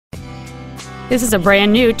This is a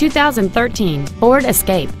brand new 2013 Ford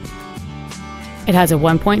Escape. It has a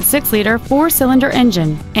 1.6-liter four-cylinder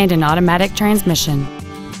engine and an automatic transmission.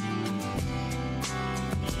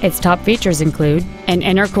 Its top features include an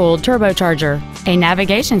intercooled turbocharger, a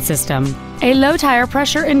navigation system, a low tire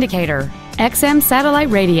pressure indicator, XM satellite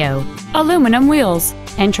radio, aluminum wheels,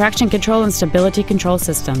 and traction control and stability control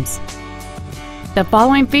systems. The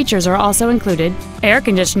following features are also included: air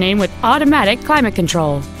conditioning with automatic climate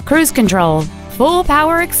control, cruise control, full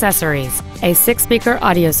power accessories, a 6-speaker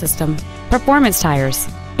audio system, performance tires,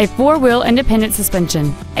 a 4-wheel independent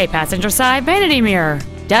suspension, a passenger side vanity mirror,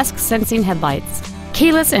 dusk sensing headlights,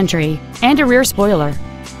 keyless entry, and a rear spoiler.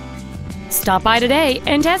 Stop by today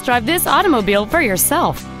and test drive this automobile for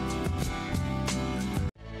yourself.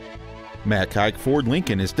 Matt Haik Ford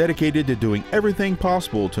Lincoln is dedicated to doing everything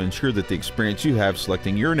possible to ensure that the experience you have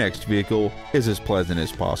selecting your next vehicle is as pleasant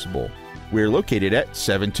as possible. We are located at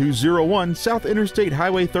 7201 South Interstate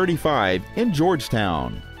Highway 35 in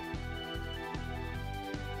Georgetown.